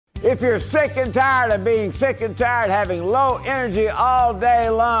If you're sick and tired of being sick and tired, having low energy all day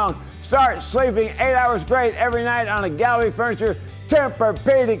long, start sleeping 8 hours great every night on a Gallery Furniture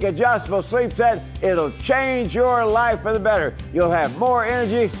Tempur-Pedic adjustable sleep set. It'll change your life for the better. You'll have more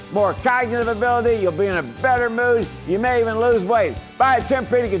energy, more cognitive ability. You'll be in a better mood. You may even lose weight. Buy a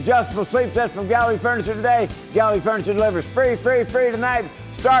Tempur-Pedic adjustable sleep set from Gallery Furniture today. Gallery Furniture delivers free tonight.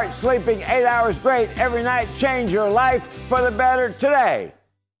 Start sleeping 8 hours great every night. Change your life for the better today.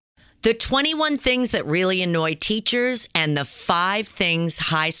 The 21 things that really annoy teachers and the 5 things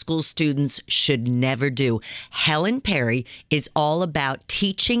high school students should never do. Helen Perry is all about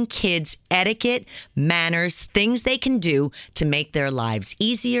teaching kids etiquette, manners, things they can do to make their lives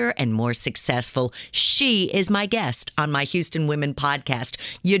easier and more successful. She is my guest on my Houston Women podcast.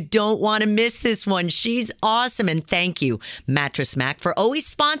 You don't want to miss this one. She's awesome. And thank you, Mattress Mac, for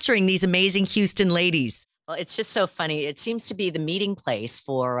always sponsoring these amazing Houston ladies. Well, it's just so funny. It seems to be the meeting place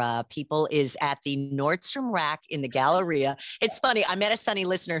for people is at the Nordstrom Rack in the Galleria. It's funny. I met a Sunny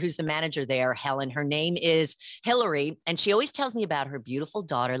listener who's the manager there, Helen. Her name is Hillary, and she always tells me about her beautiful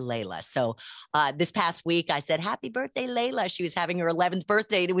daughter, Layla. So this past week, I said, happy birthday, Layla. She was having her 11th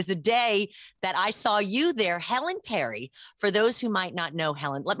birthday. And it was the day that I saw you there, Helen Perry. For those who might not know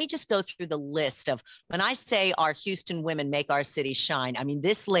Helen, let me just go through the list of when I say our Houston women make our city shine. I mean,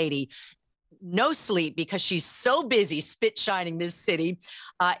 this lady, no sleep because she's so busy spit shining this city.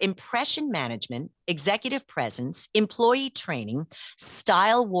 Impression management, executive presence, employee training,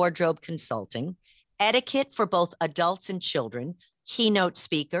 style wardrobe consulting, etiquette for both adults and children, keynote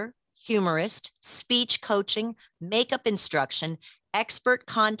speaker, humorist, speech coaching, makeup instruction, expert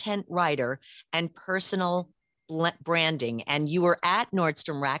content writer, and personal branding. And you were at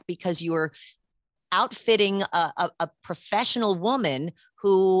Nordstrom Rack because you were outfitting a professional woman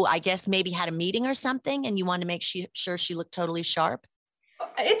who I guess maybe had a meeting or something, and you wanted to make sure she looked totally sharp?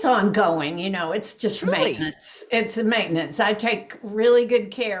 It's ongoing, it's just Truly. Maintenance. It's maintenance. I take really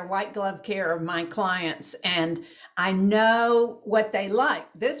good care, white glove care of my clients, and I know what they like.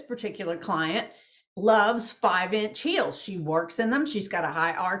 This particular client loves 5-inch heels. She works in them. She's got a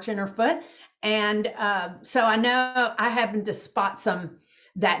high arch in her foot. And so I know I happened to spot some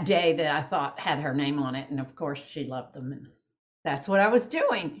that day that I thought had her name on it. And of course she loved them. And that's what I was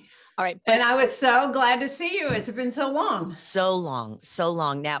doing. All right. And I was so glad to see you. It's been so long. So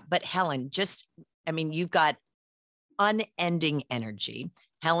long now. But Helen, you've got unending energy.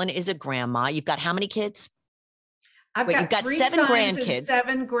 Helen is a grandma. You've got how many kids? You've got 7 grandkids.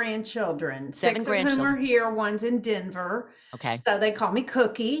 7 grandchildren. 7 grandchildren. 6 of whom are here. One's in Denver. Okay. So they call me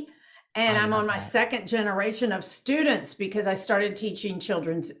Cookie. And I'm on my second generation of students because I started teaching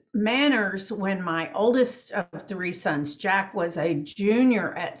children's manners when my oldest of 3 sons, Jack, was a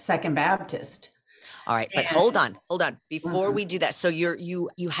junior at Second Baptist. All right, but hold on. Before we do that, so you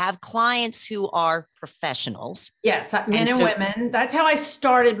have clients who are professionals. Yes, men and women. That's how I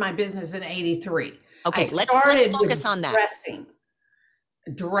started my business in '83. Okay, let's focus on that.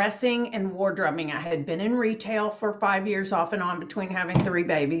 Dressing and wardrobing. I had been in retail for 5 years off and on between having 3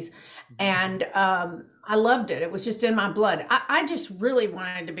 babies. And I loved it. It was just in my blood. I just really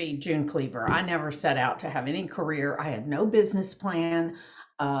wanted to be June Cleaver. I never set out to have any career. I had no business plan.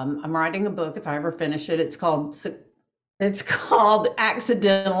 I'm writing a book. If I ever finish it, it's called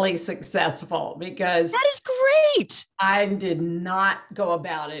Accidentally Successful, because that is great. I did not go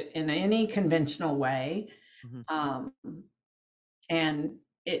about it in any conventional way. Mm-hmm. And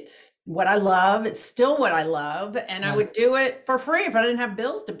it's what I love. It's still what I love. And I would do it for free if I didn't have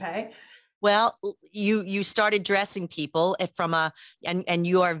bills to pay. Well, you started dressing people and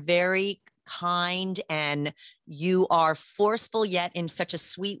you are very kind and you are forceful yet in such a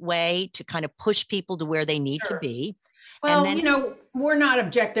sweet way to kind of push people to where they need to be. Well, we're not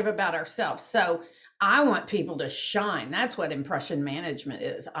objective about ourselves. So I want people to shine. That's what impression management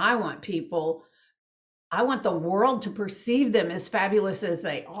is. I want the world to perceive them as fabulous as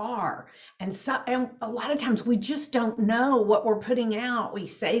they are. And a lot of times we just don't know what we're putting out. We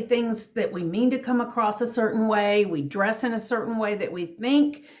say things that we mean to come across a certain way. We dress in a certain way that we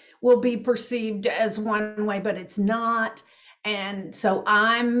think will be perceived as one way, but it's not. And so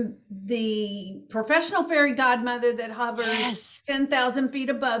I'm the professional fairy godmother that hovers 10,000 feet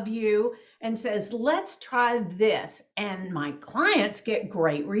above you and says, let's try this. And my clients get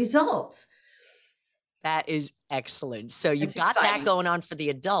great results. That is excellent. So you got that going on for the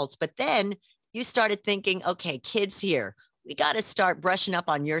adults, but then you started thinking, okay, kids here, we got to start brushing up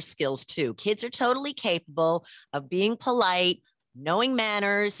on your skills too. Kids are totally capable of being polite, knowing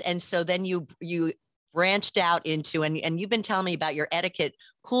manners. And so then you branched out into, and you've been telling me about your etiquette,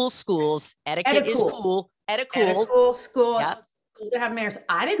 cool schools. Etiquette is cool. Etiquette school. Yep. school to have manners.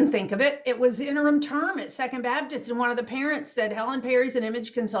 I didn't think of it. It was interim term at Second Baptist, and one of the parents said, Helen Perry's an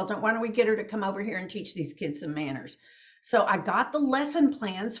image consultant. Why don't we get her to come over here and teach these kids some manners? So I got the lesson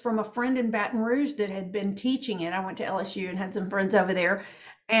plans from a friend in Baton Rouge that had been teaching it. I went to LSU and had some friends over there.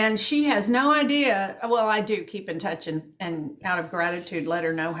 And she has no idea. Well, I do keep in touch and out of gratitude, let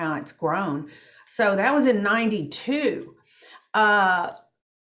her know how it's grown. So that was in 92.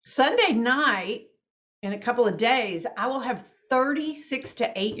 Sunday night, in a couple of days, I will have 36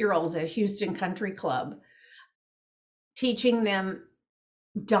 to 8-year-olds at Houston Country Club teaching them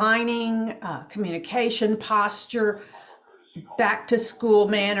dining, communication, posture, back to school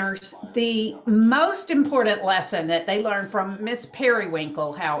manners. The most important lesson that they learn from Miss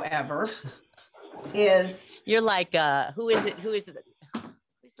Periwinkle, however, is you're like, who is it? Who's the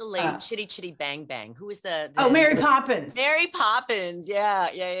lady? Chitty Chitty Bang Bang. Who is the Mary Poppins. Mary Poppins.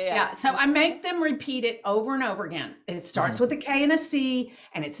 Yeah. So I make them repeat it over and over again. It starts with a K and a C,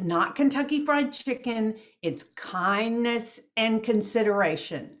 and it's not Kentucky Fried Chicken. It's kindness and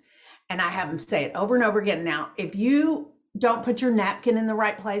consideration. And I have them say it over and over again. Now, if you don't put your napkin in the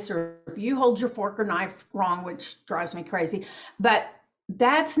right place, or if you hold your fork or knife wrong, which drives me crazy, but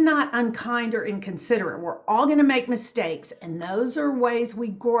that's not unkind or inconsiderate. We're all going to make mistakes, and those are ways we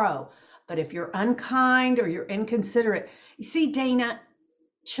grow. But if you're unkind or you're inconsiderate, you see, Dana,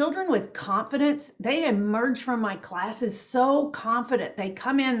 children with confidence, they emerge from my classes so confident. They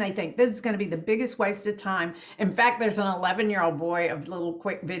come in, they think this is going to be the biggest waste of time. In fact, there's an 11-year-old boy, a little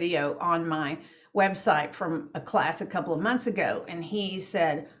quick video on my website from a class a couple of months ago. And he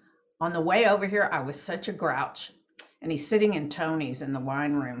said, on the way over here, I was such a grouch. And he's sitting in Tony's in the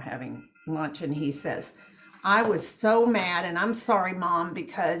wine room having lunch. And he says, I was so mad, and I'm sorry, Mom,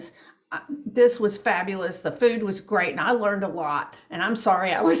 because this was fabulous. The food was great, and I learned a lot. And I'm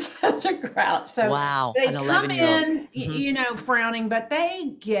sorry I was such a grouch. So wow, they an come 11-year-old. in, frowning, but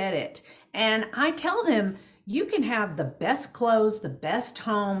they get it. And I tell them, you can have the best clothes, the best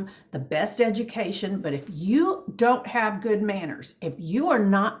home, the best education, but if you don't have good manners, if you are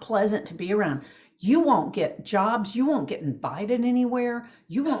not pleasant to be around, you won't get jobs, you won't get invited anywhere,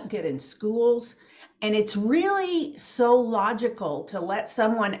 you won't get in schools. And it's really so logical to let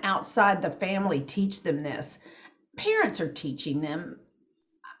someone outside the family teach them this. Parents are teaching them.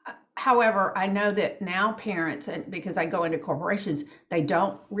 However, I know that now parents, and because I go into corporations, they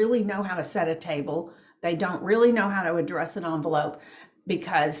don't really know how to set a table. They don't really know how to address an envelope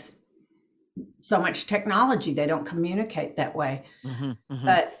because so much technology, they don't communicate that way.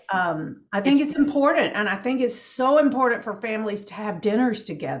 But I think it's important. And I think it's so important for families to have dinners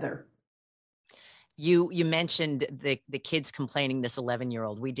together. You mentioned the kids complaining, this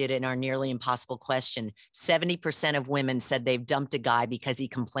 11-year-old. We did in our Nearly Impossible question. 70% of women said they've dumped a guy because he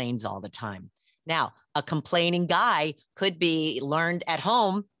complains all the time. Now, a complaining guy could be learned at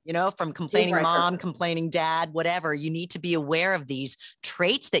home, from complaining mom, complaining dad, whatever. You need to be aware of these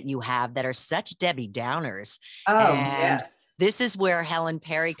traits that you have that are such Debbie Downers. And this is where Helen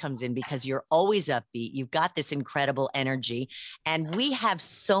Perry comes in, because you're always upbeat. You've got this incredible energy. And we have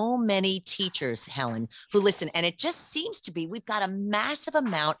so many teachers, Helen, who listen. And it just seems to be, we've got a massive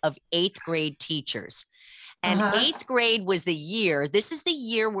amount of 8th grade teachers. And 8th grade was the year. This is the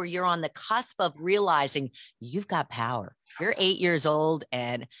year where you're on the cusp of realizing you've got power. You're 8 years old,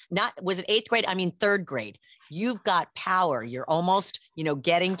 and was it 8th grade? I mean, 3rd grade. You've got power. You're almost,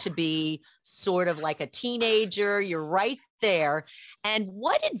 getting to be sort of like a teenager. You're right there. And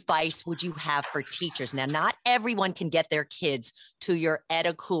what advice would you have for teachers? Now, not everyone can get their kids to your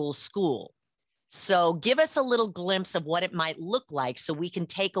Ed-a-Cool school. So give us a little glimpse of what it might look like so we can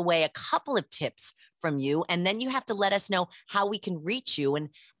take away a couple of tips from you. And then you have to let us know how we can reach you,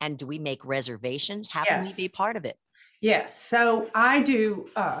 and do we make reservations? How can we be part of it? Yes. So I do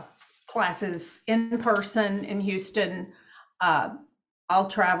classes in person in Houston. I'll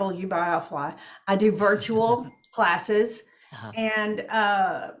travel, you buy, I'll fly. I do virtual classes. And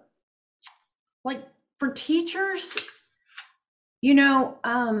like for teachers,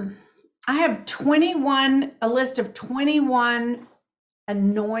 I have a list of 21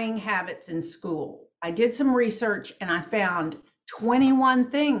 annoying habits in school. I did some research and I found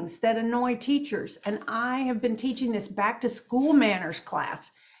 21 things that annoy teachers. And I have been teaching this back to school manners class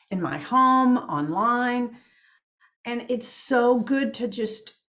in my home, online. And it's so good to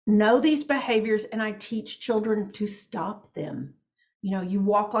just know these behaviors. And I teach children to stop them. You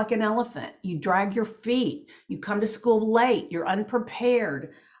walk like an elephant, you drag your feet, you come to school late, you're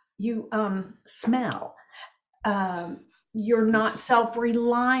unprepared, you smell, you're not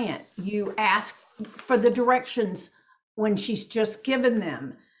self-reliant, you ask for the directions when she's just given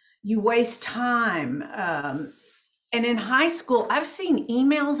them, you waste time, And in high school, I've seen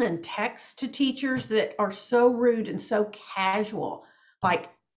emails and texts to teachers that are so rude and so casual, like,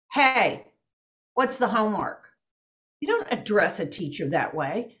 hey, what's the homework? You don't address a teacher that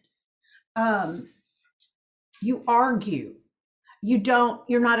way. Um, you argue.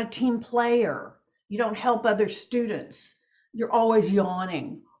 You're not a team player. You don't help other students. You're always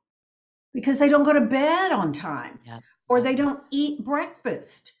yawning because they don't go to bed on time, or they don't eat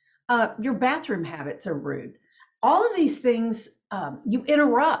breakfast. Your bathroom habits are rude. All of these things, you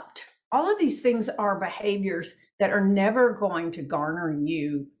interrupt. All of these things are behaviors that are never going to garner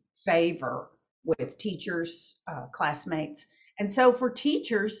you favor with teachers, classmates. And so for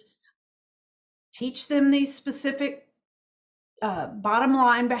teachers, teach them these specific bottom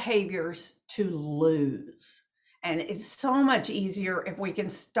line behaviors to lose. And it's so much easier if we can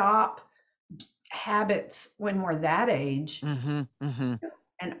stop habits when we're that age. And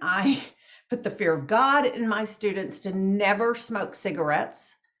I put the fear of God in my students to never smoke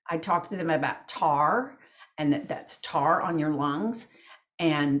cigarettes. I talk to them about tar, and that's tar on your lungs.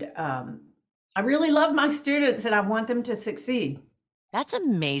 And I really love my students and I want them to succeed. That's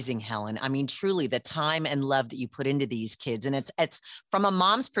amazing, Helen. I mean, truly the time and love that you put into these kids. And it's from a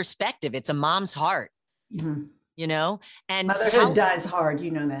mom's perspective, it's a mom's heart, you know, and motherhood dies hard.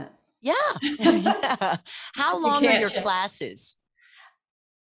 You know that. Yeah. How long are your classes?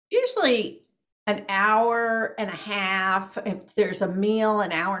 Usually an hour and a half. If there's a meal,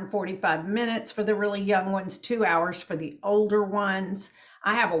 an hour and 45 minutes for the really young ones, 2 hours for the older ones.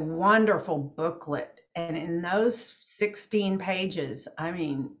 I have a wonderful booklet. And in those 16 pages, I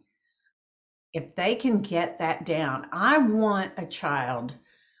mean, if they can get that down, I want a child,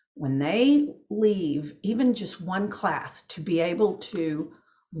 when they leave even just one class, to be able to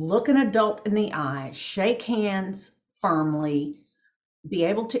look an adult in the eye, shake hands firmly, be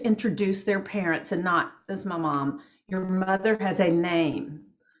able to introduce their parents, and not, this is my mom. Your mother has a name.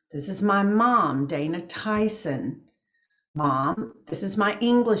 This is my mom, Dana Tyson. Mom, this is my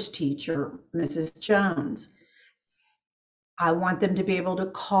English teacher, Mrs. Jones. I want them to be able to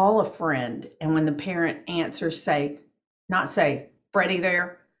call a friend, and when the parent answers, not say, Freddie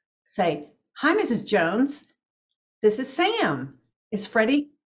there, say, hi, Mrs. Jones. This is Sam. Is Freddie,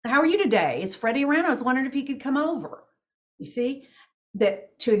 how are you today? Is Freddie around? I was wondering if he could come over. You see,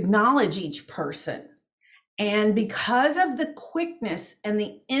 that to acknowledge each person. And because of the quickness and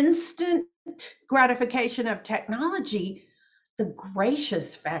the instant gratification of technology, the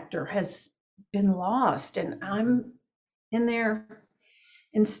gracious factor has been lost. And I'm in there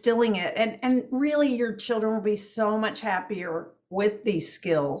instilling it. And really, your children will be so much happier with these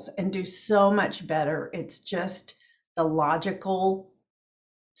skills and do so much better. It's just the logical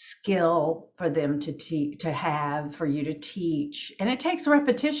skill for them to have, for you to teach. And it takes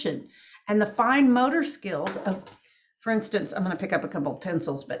repetition. And the fine motor skills of, for instance, I'm going to pick up a couple of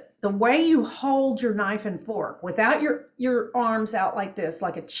pencils, but the way you hold your knife and fork without your arms out like this,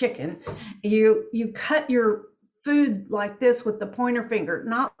 like a chicken, you cut your food like this with the pointer finger,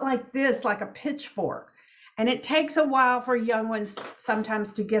 not like this, like a pitchfork. And it takes a while for young ones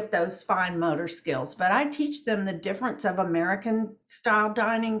sometimes to get those fine motor skills, but I teach them the difference of American style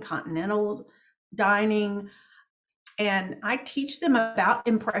dining, continental dining, and I teach them about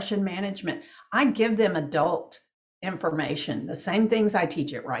impression management. I give them adult information, the same things I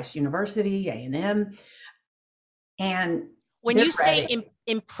teach at Rice University, A&M. And when you say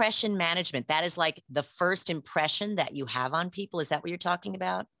impression management, that is like the first impression that you have on people. Is that what you're talking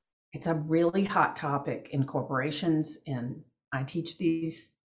about? It's a really hot topic in corporations, and I teach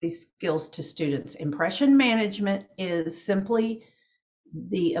these skills to students. Impression management is simply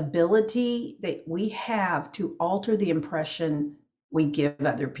the ability that we have to alter the impression we give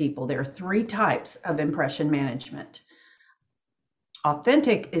other people. There are 3 types of impression management.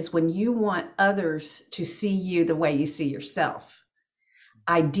 Authentic is when you want others to see you the way you see yourself.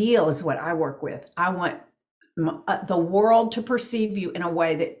 Ideal is what I work with. I want the world to perceive you in a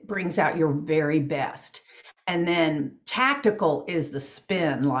way that brings out your very best. And then tactical is the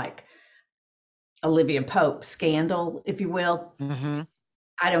spin, like Olivia Pope scandal, if you will.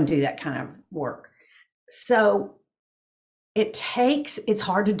 I don't do that kind of work. So it's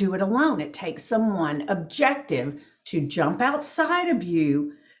hard to do it alone. It takes someone objective to jump outside of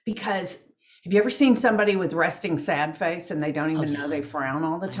you, because have you ever seen somebody with resting sad face and they don't even know they frown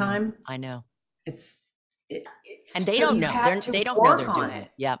all the time? I know. And they don't know. They don't know they're doing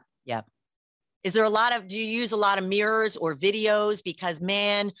it. Yep. Is there do you use a lot of mirrors or videos? Because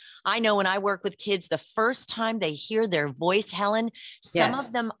man, I know when I work with kids, the first time they hear their voice, Helen, some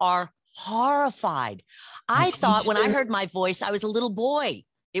of them are horrified. I thought when I heard my voice, I was a little boy.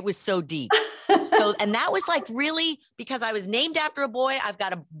 It was so deep. So, and that was like really because I was named after a boy. I've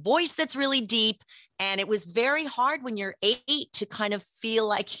got a voice that's really deep. And it was very hard when you're 8 to kind of feel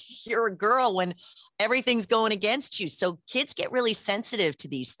like you're a girl when everything's going against you. So kids get really sensitive to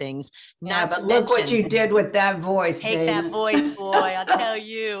these things. Yeah, Not but to look what mention, you did with that voice, take that Dana. voice, boy, I'll tell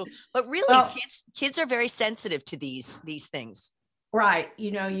you. But really, Well, kids are very sensitive to these things. right.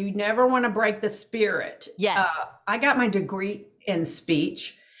 You know, you never want to break the spirit. Yes. I got my degree in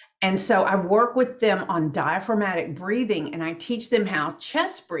speech. And so I work with them on diaphragmatic breathing, and I teach them how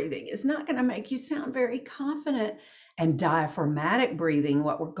chest breathing is not going to make you sound very confident. And diaphragmatic breathing,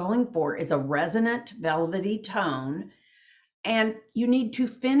 what we're going for is a resonant, velvety tone. And you need to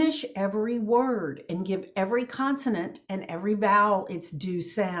finish every word and give every consonant and every vowel its due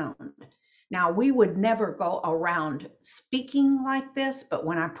sound. Now, we would never go around speaking like this, but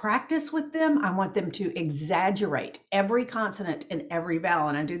when I practice with them, I want them to exaggerate every consonant and every vowel.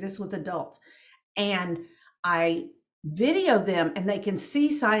 And I do this with adults. And I video them, and they can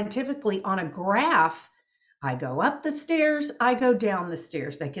see scientifically on a graph. I go up the stairs, I go down the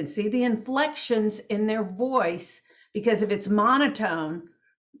stairs. They can see the inflections in their voice, because if it's monotone,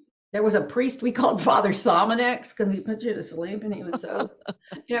 there was a priest we called Father Somonex because he put you to sleep and he was so,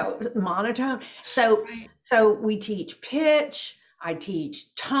 monotone. So, so we teach pitch. I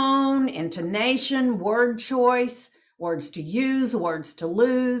teach tone, intonation, word choice, words to use, words to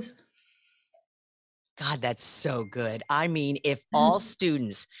lose. God, that's so good. I mean, if all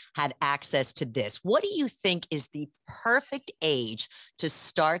students had access to this, what do you think is the perfect age to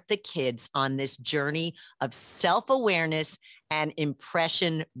start the kids on this journey of self-awareness and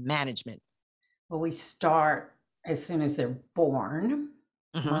impression management? Well, we start as soon as they're born.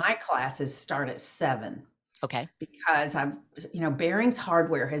 Mhm. My classes start at 7. Okay. Because Bearings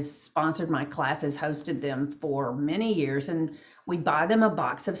Hardware has sponsored my classes, hosted them for many years, and we buy them a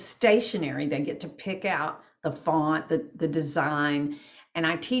box of stationery. They get to pick out the font, the design, and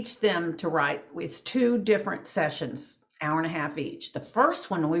I teach them to write. It's 2 different sessions, hour and a half each. The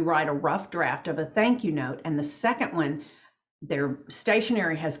first one, we write a rough draft of a thank you note, and the second one, their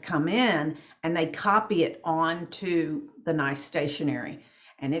stationery has come in and they copy it onto the nice stationery.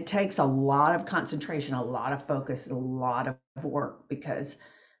 And it takes a lot of concentration, a lot of focus, a lot of work, because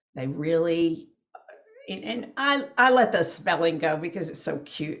they really, and I let the spelling go because it's so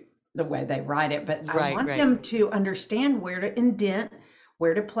cute the way they write it, but I want them to understand where to indent,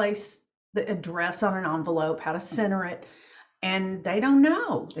 where to place the address on an envelope, how to center it. And they don't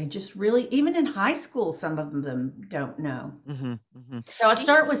know. They just really, even in high school, some of them don't know. Mm-hmm, mm-hmm. So I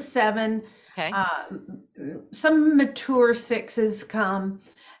start with 7. Okay. Some mature 6s come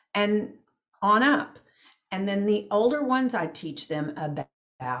and on up. And then the older ones, I teach them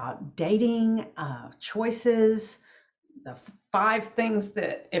about dating, choices, the 5 things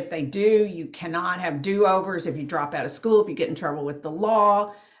that if they do, you cannot have do-overs. If you drop out of school, if you get in trouble with the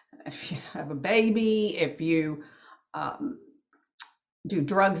law, if you have a baby, if you do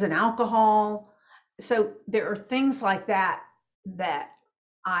drugs and alcohol. So there are things like that that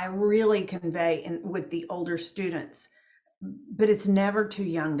I really convey with the older students, but it's never too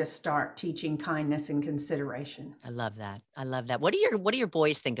young to start teaching kindness and consideration. I love that. I love that. What do your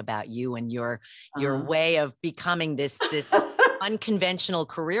boys think about you and your way of becoming this unconventional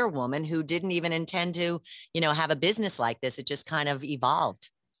career woman who didn't even intend to, have a business like this? It just kind of evolved.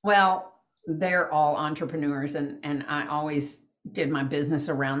 Well, they're all entrepreneurs, and I always did my business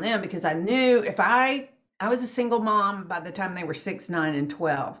around them, because I knew if I was a single mom by the time they were 6, 9, and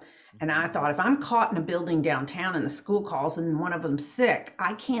 12. And I thought, if I'm caught in a building downtown and the school calls and one of them's sick,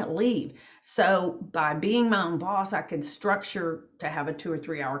 I can't leave. So by being my own boss, I could structure to have a 2 or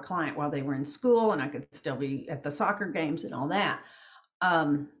 3 hour client while they were in school, and I could still be at the soccer games and all that.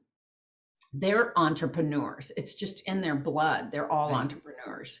 They're entrepreneurs. It's just in their blood. They're all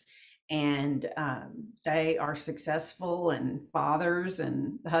entrepreneurs. And they are successful, and fathers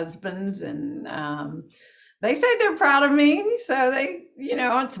and husbands, and they say they're proud of me. So they,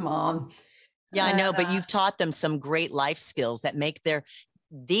 it's mom. Yeah, I know, but you've taught them some great life skills that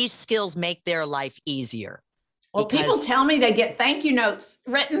these skills make their life easier. Well, people tell me they get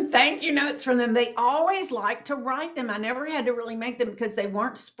written thank you notes from them. They always like to write them. I never had to really make them because they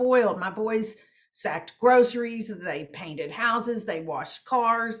weren't spoiled. My boys sacked groceries, they painted houses, they washed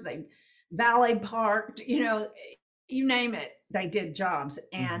cars, they valet parked, you name it, they did jobs.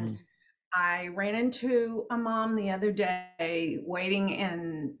 And I ran into a mom the other day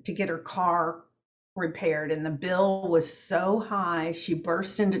waiting to get her car repaired, and the bill was so high, she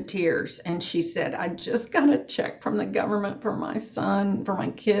burst into tears and she said, I just got a check from the government for my son, for my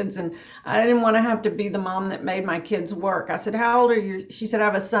kids, and I didn't want to have to be the mom that made my kids work. I said, how old are you? She said, I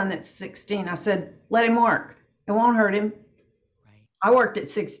have a son that's 16. I said, let him work. It won't hurt him. Right. I worked at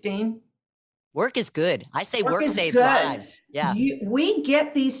 16. Work is good. I say work is saves good. lives. Yeah. We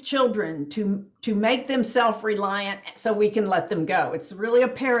get these children to make them self-reliant so we can let them go. It's really a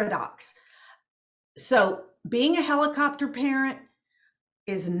paradox. So being a helicopter parent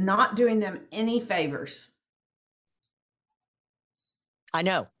is not doing them any favors. I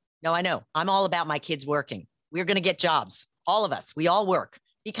know. No, I know. I'm all about my kids working. We're going to get jobs. All of us. We all work.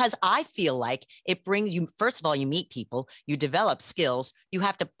 Because I feel like it brings you, first of all, you meet people, you develop skills, you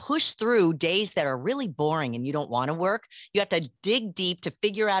have to push through days that are really boring and you don't want to work. You have to dig deep to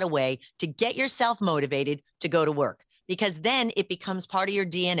figure out a way to get yourself motivated to go to work, because then it becomes part of your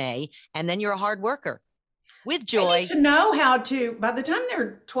DNA and then you're a hard worker with joy. They need to know how to, by the time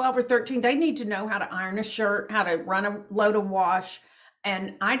they're 12 or 13, they need to know how to iron a shirt, how to run a load of wash.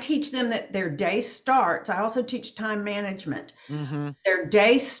 And I teach them that their day starts. I also teach time management. Mm-hmm. Their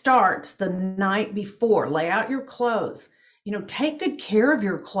day starts the night before. Lay out your clothes. Take good care of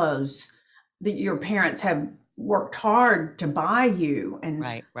your clothes that your parents have worked hard to buy you. And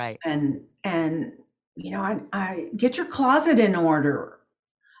right. And I get your closet in order.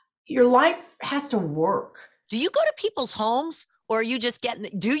 Your life has to work. Do you go to people's homes, or are you just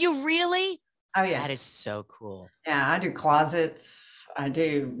do you really? Oh yeah. That is so cool. Yeah, I do closets. I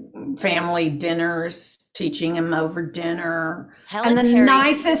do family dinners, teaching them over dinner. Helen and the Perry.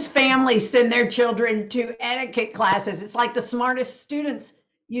 nicest families send their children to etiquette classes. It's like the smartest students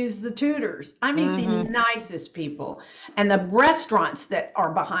use the tutors. I mean, the nicest people. And the restaurants that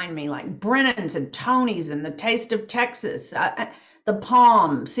are behind me, like Brennan's and Tony's and the Taste of Texas, the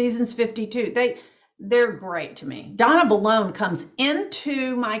Palm, Seasons 52, they're great to me. Donna Balone comes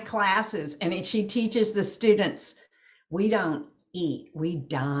into my classes and she teaches the students, we don't eat, we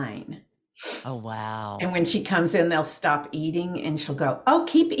dine. Oh wow. And when she comes in, they'll stop eating and she'll go, oh,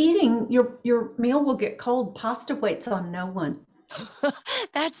 keep eating, your meal will get cold. Pasta waits on no one.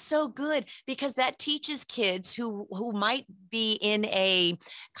 That's so good, because that teaches kids who might be in a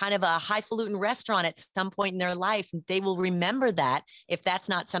kind of a highfalutin restaurant at some point in their life. They will remember that if that's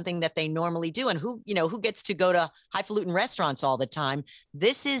not something that they normally do. And who gets to go to highfalutin restaurants all the time?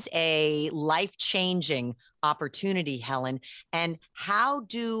 This is a life-changing opportunity, Helen. And how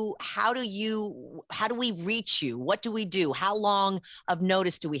do we reach you? What do we do? How long of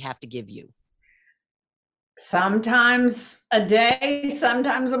notice do we have to give you? Sometimes a day,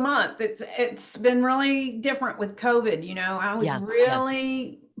 sometimes a month. It's been really different with COVID. I was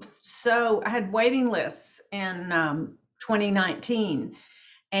I had waiting lists in 2019,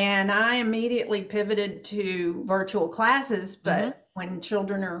 and I immediately pivoted to virtual classes. But when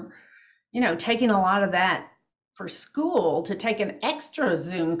children are, taking a lot of that for school, to take an extra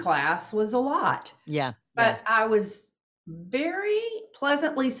Zoom class was a lot. Yeah. But I was very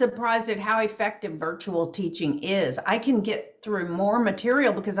pleasantly surprised at how effective virtual teaching is. I can get through more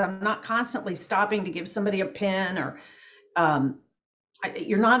material because I'm not constantly stopping to give somebody a pen, or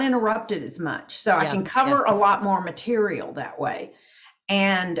you're not interrupted as much. So I can cover a lot more material that way.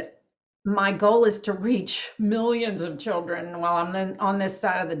 And my goal is to reach millions of children while I'm on this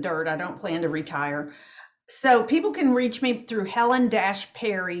side of the dirt. I don't plan to retire. So people can reach me through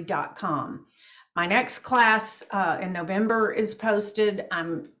helen-perry.com. My next class in November is posted.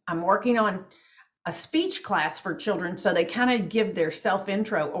 I'm working on a speech class for children, so they kind of give their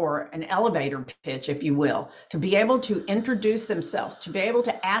self-intro, or an elevator pitch, if you will, to be able to introduce themselves, to be able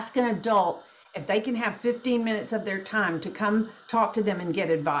to ask an adult if they can have 15 minutes of their time to come talk to them and get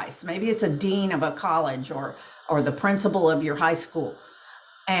advice. Maybe it's a dean of a college or the principal of your high school.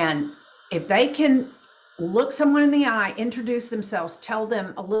 And if they can look someone in the eye, introduce themselves, tell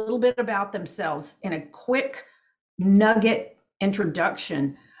them a little bit about themselves in a quick nugget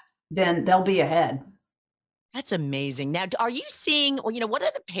introduction, then they'll be ahead. That's amazing. Now, are you seeing, or, what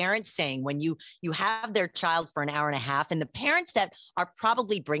are the parents saying when you have their child for an hour and a half, and the parents that are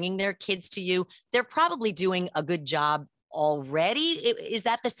probably bringing their kids to you, they're probably doing a good job already? Is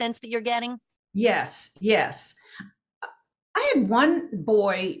that the sense that you're getting? Yes. I had one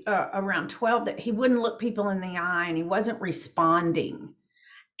boy around 12 that he wouldn't look people in the eye and he wasn't responding.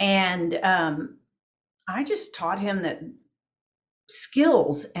 And I just taught him that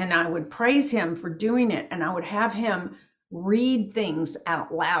skills, and I would praise him for doing it. And I would have him read things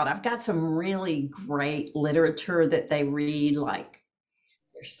out loud. I've got some really great literature that they read. Like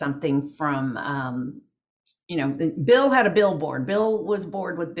there's something from Bill had a billboard. Bill was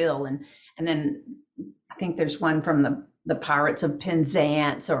bored with Bill. And then I think there's one from the Pirates of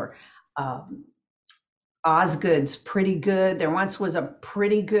Penzance, or Osgood's Pretty Good. There once was a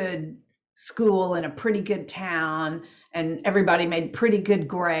pretty good school in a pretty good town, and everybody made pretty good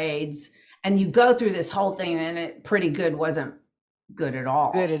grades. And you go through this whole thing, and pretty good wasn't good at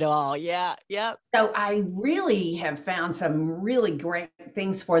all. Good at all. Yeah. Yep. So I really have found some really great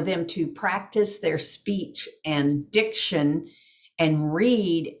things for them to practice their speech and diction and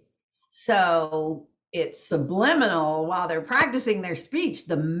read. So it's subliminal while they're practicing their speech.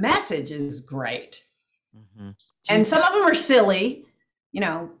 The message is great. Mm-hmm. And some of them are silly,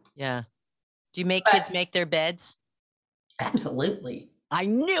 Yeah. Do you make kids make their beds? Absolutely. I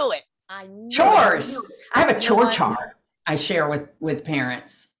knew it. Chores. I have a chore chart I share with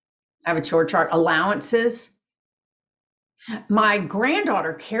parents. I have a chore chart. Allowances. My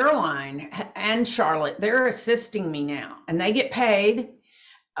granddaughter, Caroline, and Charlotte, they're assisting me now, and they get paid.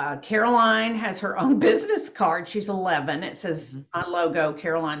 Caroline has her own business card. She's 11. It says my logo,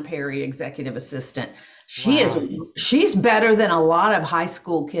 Caroline Perry, Executive Assistant. She's better than a lot of high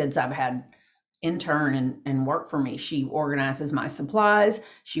school kids I've had intern and work for me. She organizes my supplies.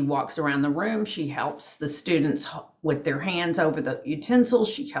 She walks around the room. She helps the students with their hands over the utensils.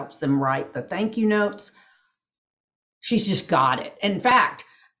 She helps them write the thank you notes. She's just got it. In fact,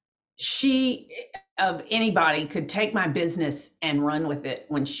 she of anybody could take my business and run with it.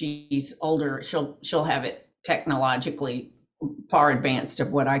 When she's older, she'll have it technologically far advanced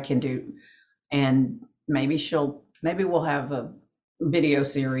of what I can do. And maybe we'll have a video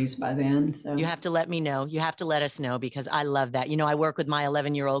series by then. So you have to let me know. You have to let us know, because I love that. I work with my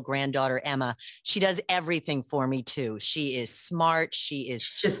 11-year-old granddaughter, Emma. She does everything for me too. She is smart. She's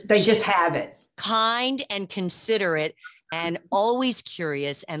just have it. Kind and considerate, and always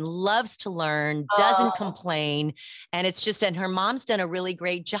curious, and loves to learn, doesn't complain. And and her mom's done a really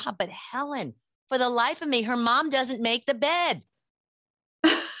great job. But Helen, for the life of me, her mom doesn't make the bed.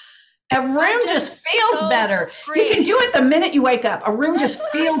 A room just feels better. Great. You can do it the minute you wake up. A room just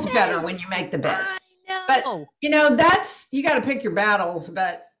feels better when you make the bed. I know. But you got to pick your battles.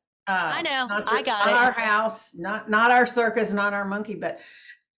 But I know. Not our house, not our circus, not our monkey. But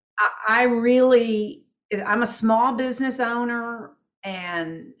I'm a small business owner,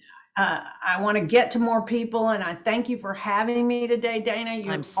 and I want to get to more people. And I thank you for having me today, Dana.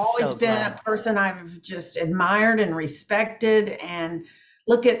 You've always been a person I've just admired and respected, and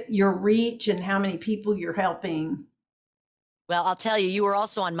look at your reach and how many people you're helping. Well, I'll tell you, you were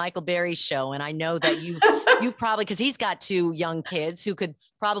also on Michael Berry's show, and I know that you probably, because he's got 2 young kids who could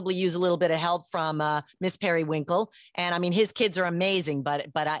probably use a little bit of help from Miss Periwinkle. And I mean, his kids are amazing, but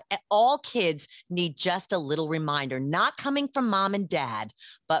all kids need just a little reminder, not coming from mom and dad,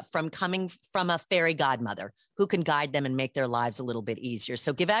 but coming from a fairy godmother who can guide them and make their lives a little bit easier.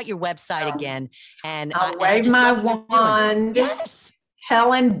 So give out your website again. And I'll wave my wand. Yes.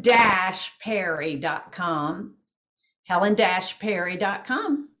 Helen-Perry.com.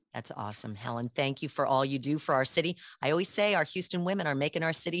 Helen-Perry.com. That's awesome, Helen. Thank you for all you do for our city. I always say our Houston women are making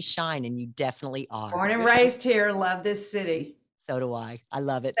our city shine, and you definitely are. Born and raised here, love this city. So do I. I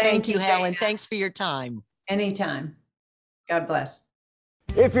love it. Thank you, Helen. Thanks for your time. Anytime. God bless.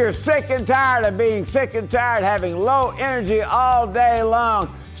 If you're sick and tired of being sick and tired, having low energy all day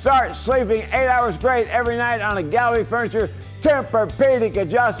long, start sleeping 8 hours great every night on a Gallery Furniture Tempur-Pedic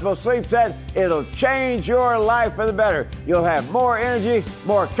adjustable sleep set. It'll change your life for the better. You'll have more energy,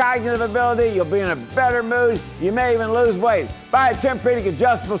 more cognitive ability. You'll be in a better mood. You may even lose weight. Buy a Tempur-Pedic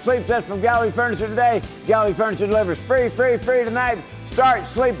adjustable sleep set from Gallery Furniture today. Gallery Furniture delivers free tonight. Start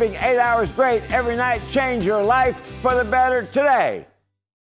sleeping 8 hours great every night. Change your life for the better today.